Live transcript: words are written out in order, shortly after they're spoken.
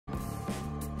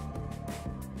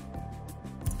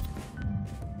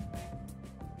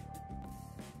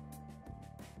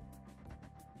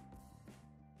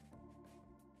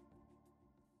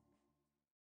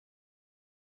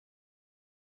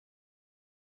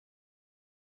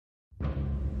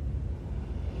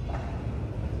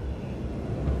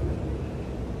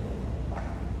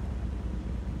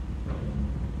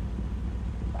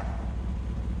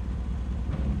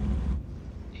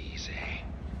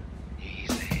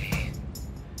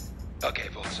Okay,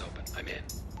 vault's open. I'm in.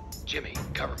 Jimmy,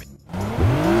 cover me.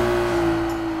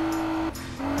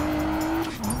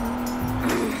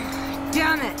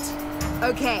 Damn it!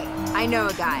 Okay, I know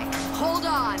a guy. Hold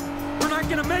on! We're not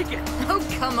gonna make it! Oh,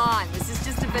 come on. This is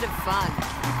just a bit of fun.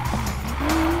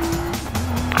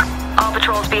 All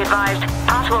patrols be advised.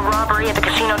 Possible robbery at the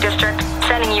casino district.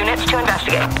 Sending units to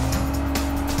investigate.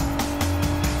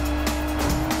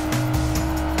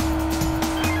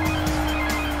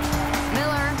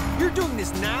 Miller? You're doing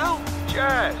this now?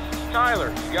 Jess,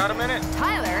 Tyler, you got a minute?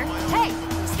 Tyler? Hey!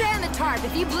 Stay on the tarp.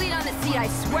 If you bleed on the seat, I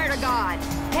swear to God.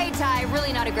 Hey, Ty,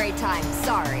 really not a great time.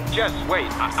 Sorry. Jess, wait,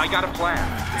 I got a plan.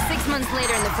 6 months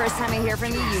later and the first time I hear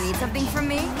from you, you need something from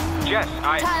me? Jess,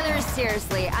 Tyler,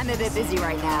 seriously, I'm a bit busy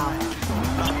right now.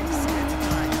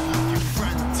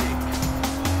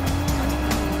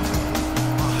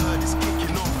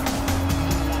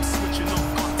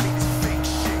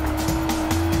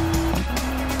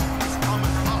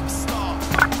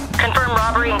 Confirmed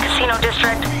robbery in casino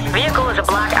district. Vehicle is a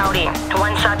black Audi.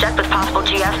 One subject with possible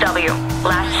GSW.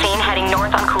 Last seen heading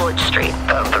north on Coolidge Street.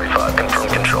 35, confirm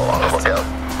control on the lookout.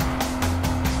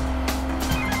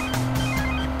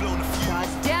 God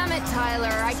damn it,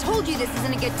 Tyler. I told you this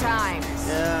isn't a good time.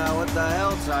 Yeah, what the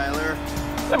hell, Tyler?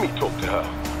 Let me talk to her.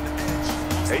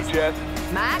 Hey, Jess.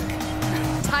 Mac?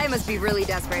 Ty must be really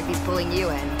desperate if he's pulling you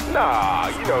in. Nah,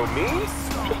 you know me.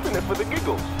 Just in it for the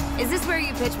giggles. Is this where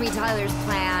you pitch me Tyler's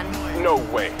plan? No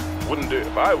way. Wouldn't do it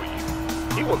if I were you.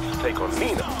 He wants to take on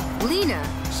Lena. Lena?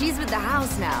 She's with the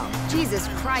house now. Jesus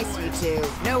Christ, you two.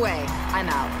 No way. I'm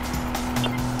out.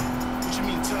 What you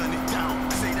mean turn it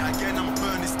down? Say that again, I'ma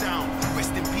burn this down.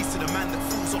 Rest in peace to the man that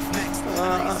falls off next.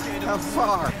 How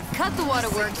far? Cut the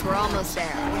waterworks, we're almost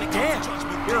there.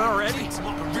 Damn, you're already?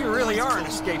 You really are an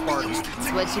escape artist.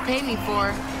 It's what you paid me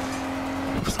for.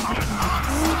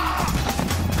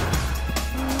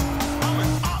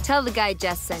 Tell the guy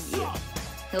Jess sent you.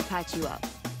 He'll patch you up.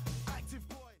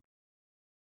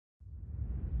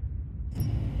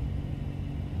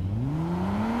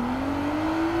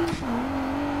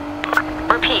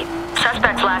 Repeat.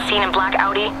 Suspects last seen in black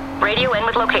Audi. Radio in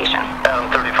with location. Adam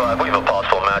 35, we have a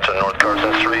possible match on North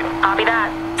Carson Street. Copy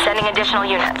that. Sending additional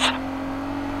units.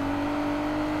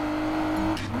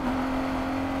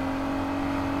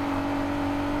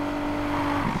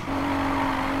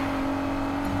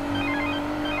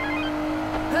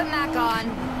 Put Mac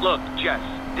on. Look, Jess,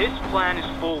 this plan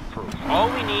is foolproof. All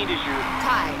we need is your...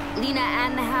 Ty, Lena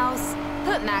and the house.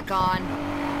 Put Mac on.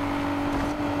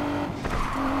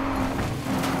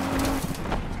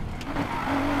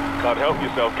 Can't help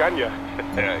yourself, can you?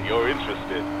 You're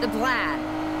interested. The plan.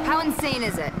 How insane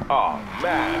is it? Oh,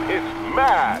 man, it's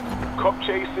mad. Cop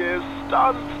chases,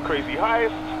 stunts, crazy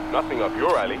heists. Nothing up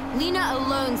your alley. Lena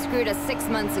alone screwed us 6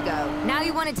 months ago. Now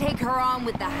you want to take her on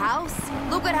with the house?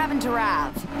 Look what happened to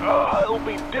Rav. It'll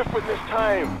be different this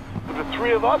time. With the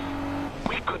three of us,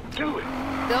 we could do it.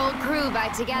 The old crew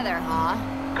back together, huh?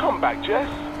 Come back, Jess.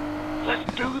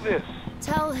 Let's do this.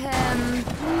 Tell him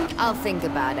I'll think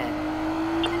about it.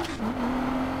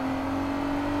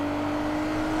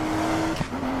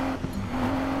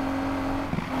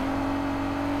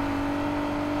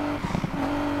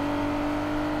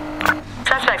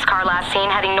 Suspect's car last seen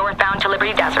heading northbound to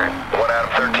Liberty Desert. 1 out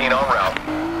of 13 en route.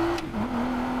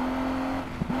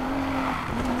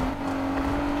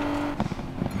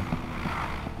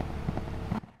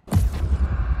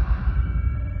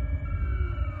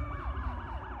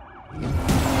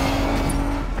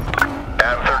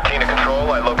 Adam 13 to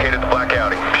control, I located the black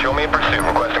Audi. Show me in pursuit,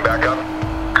 requesting backup.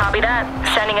 Copy that.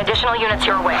 Sending additional units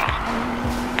your way.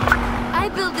 I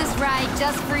built this ride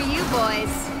just for you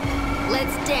boys.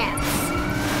 Let's dance.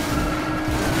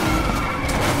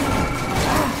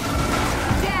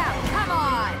 Down, come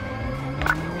on.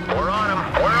 We're on him,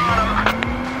 we're on him.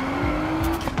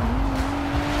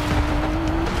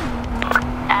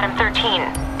 Adam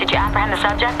 13, did you apprehend the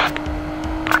subject?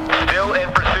 Still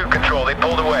in pursuit, control, they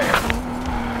pulled away.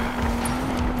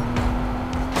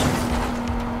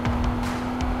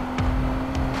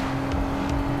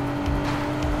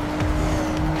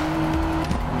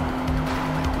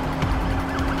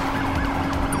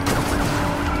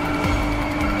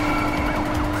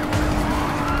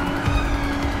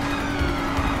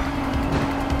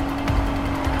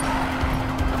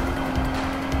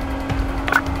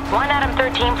 Adam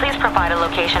 13, please provide a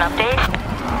location update.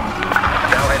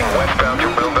 Now heading westbound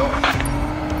through Boomville.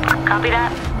 Copy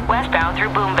that. Westbound through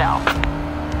Boomville.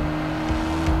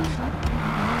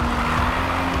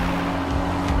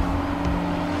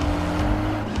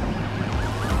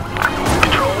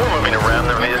 Control, we're moving around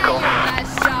their vehicle.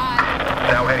 Last shot.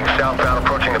 Now heading southbound,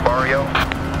 approaching the barrio.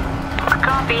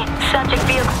 Copy. Copy. Subject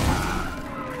vehicle.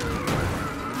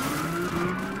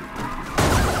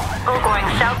 Going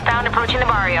southbound, approaching the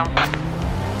barrio.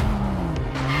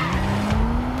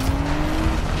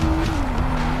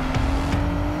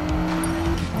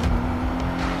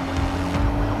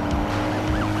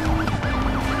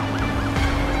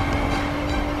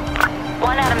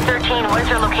 One Adam 13, what is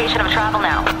your location of travel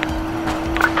now?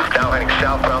 Now heading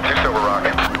southbound to Silver Rock.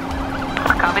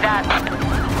 Copy that.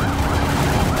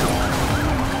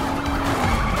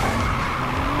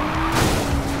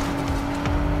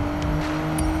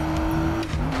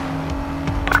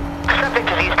 Subject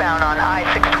is eastbound on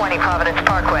I-620 Providence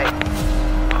Parkway.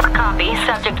 Copy.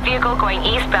 Subject vehicle going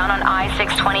eastbound on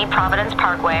I-620 Providence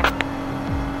Parkway.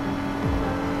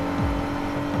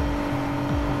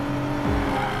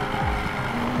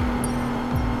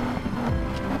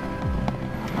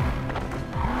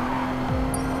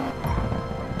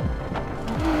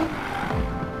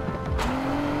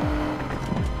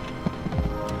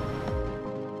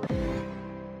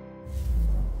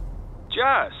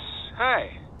 Jess,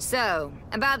 hey. So,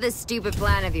 about this stupid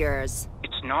plan of yours.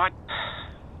 It's not...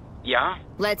 Yeah?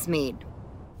 Let's meet.